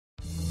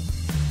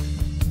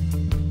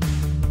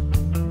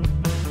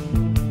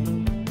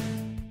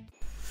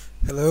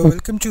Hello,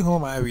 welcome to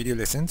Home I Video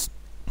Lessons.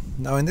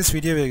 Now in this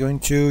video we are going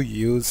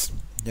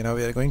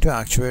to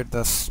actuate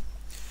this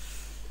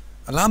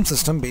alarm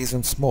system based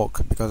on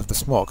smoke. Because of the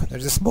smoke, there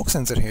is a smoke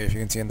sensor here, if you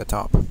can see on the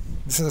top.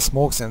 This is a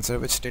smoke sensor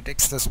which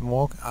detects the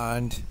smoke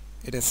and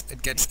it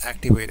gets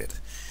activated.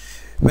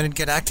 When it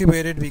gets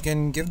activated, we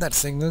can give that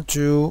signal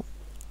to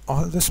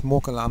all the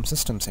smoke alarm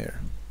systems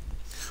here.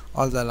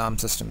 All the alarm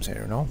systems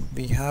here,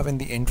 we have in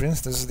the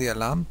entrance, this is the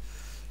alarm.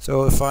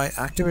 So if I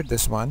activate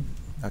this one,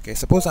 okay,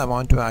 suppose I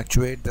want to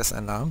actuate this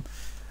alarm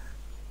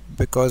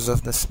because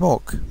of the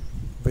smoke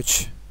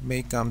which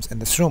may comes in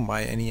this room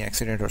by any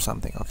accident or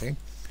something. Okay,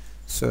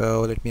 so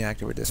let me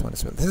activate this one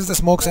as well. This is the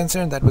smoke sensor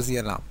and that was the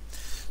alarm.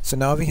 So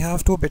now we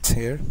have two bits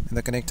here in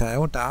the connect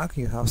IO tag.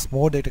 You have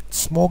smoke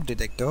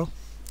detector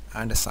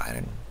and a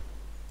siren.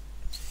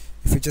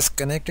 If you just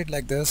connect it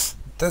like this,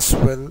 this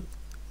will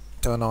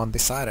turn on the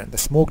siren, the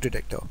smoke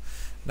detector.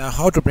 Now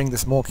how to bring the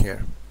smoke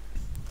here?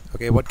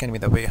 Okay, what can be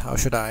the way? How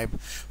should I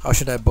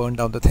burn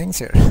down the things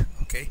here?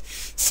 Okay,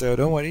 so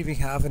don't worry, we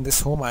have in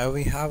this home IO,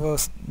 we have a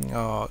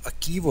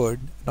keyword,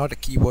 not a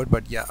keyword,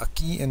 but yeah, a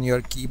key in your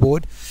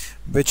keyboard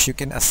which you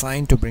can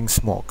assign to bring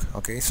smoke.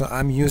 Okay, so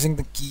I'm using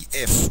the key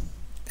F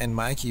in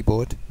my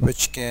keyboard,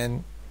 which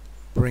can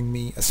bring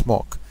me a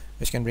smoke,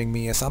 which can bring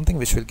me a something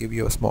which will give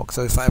you a smoke.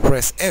 So if I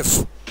press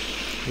F,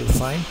 you'll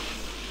find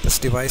this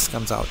device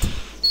comes out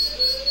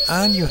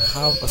and you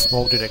have a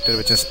smoke detector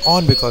which is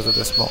on because of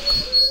the smoke.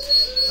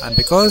 And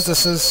because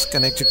this is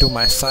connected to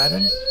my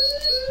siren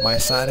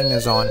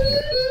is on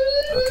here.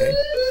 Okay,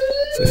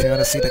 so if you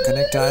want to see the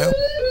connect IO,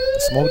 the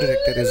smoke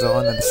detector is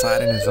on and the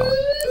siren is on.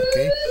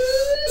 Okay,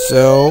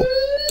 so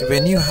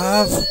when you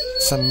have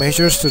some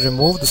measures to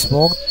remove the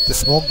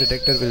smoke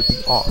detector will be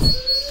off.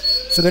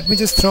 So let me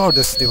just throw out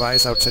this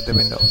device outside the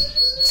window.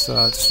 So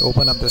I'll just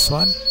open up this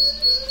one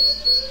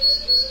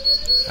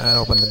and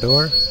open the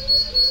door,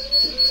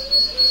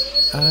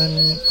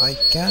 and I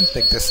can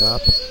pick this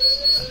up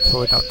and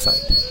throw it outside.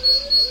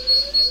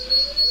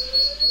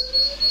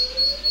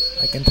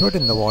 I can throw it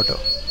in the water,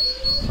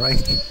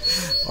 right?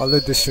 Although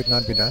this should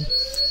not be done,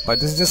 but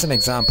this is just an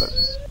example.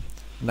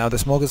 Now the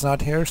smoke is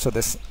not here, so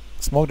this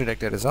smoke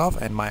detector is off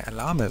and my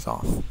alarm is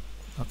off.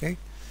 Okay,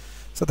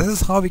 so this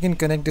is how we can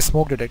connect the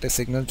smoke detector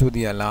signal to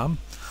the alarm.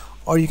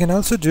 Or you can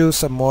also do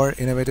some more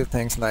innovative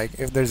things, like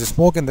if there's a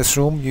smoke in this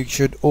room, you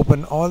should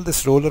open all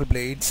this roller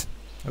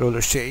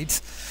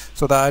shades,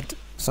 so that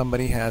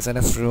somebody has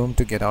enough room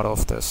to get out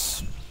of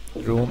this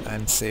room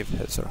and save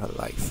his or her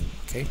life.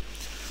 Okay,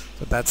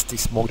 so that's the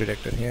smoke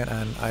detector here,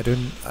 and I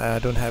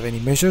don't have any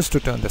measures to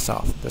turn this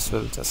off. This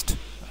will just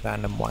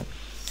random one.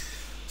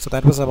 So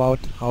that was about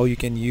how you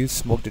can use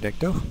smoke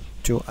detector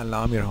to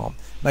alarm your home.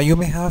 Now you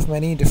may have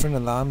many different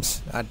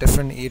alarms at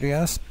different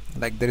areas,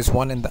 like there is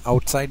one in the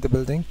outside the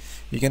building.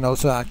 You can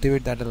also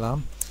activate that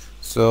alarm.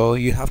 So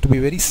you have to be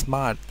very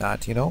smart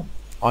that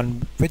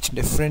on which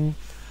different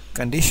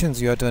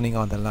conditions you are turning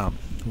on the alarm.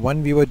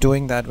 One, we were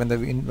doing that when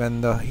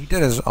the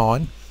heater is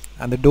on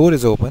and the door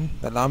is open,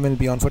 the alarm will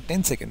be on for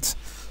 10 seconds.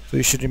 So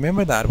you should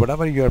remember that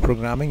whatever you are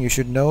programming, you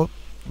should know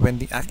when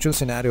the actual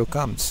scenario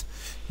comes,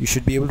 you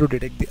should be able to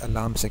detect the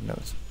alarm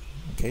signals.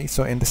 Okay,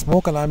 so in the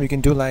smoke alarm, you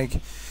can do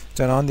like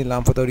turn on the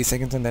alarm for 30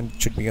 seconds and then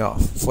it should be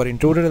off. For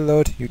intruder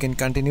alert, you can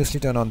continuously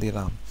turn on the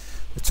alarm.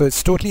 So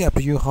it's totally up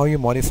to you how you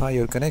modify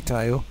your connect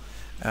IO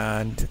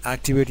and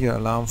activate your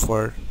alarm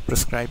for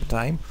prescribed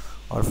time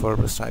or for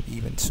prescribed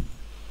events.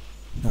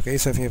 Okay,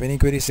 so if you have any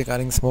queries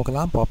regarding smoke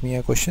alarm, pop me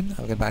a question,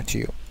 I'll get back to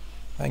you.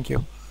 Thank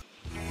you.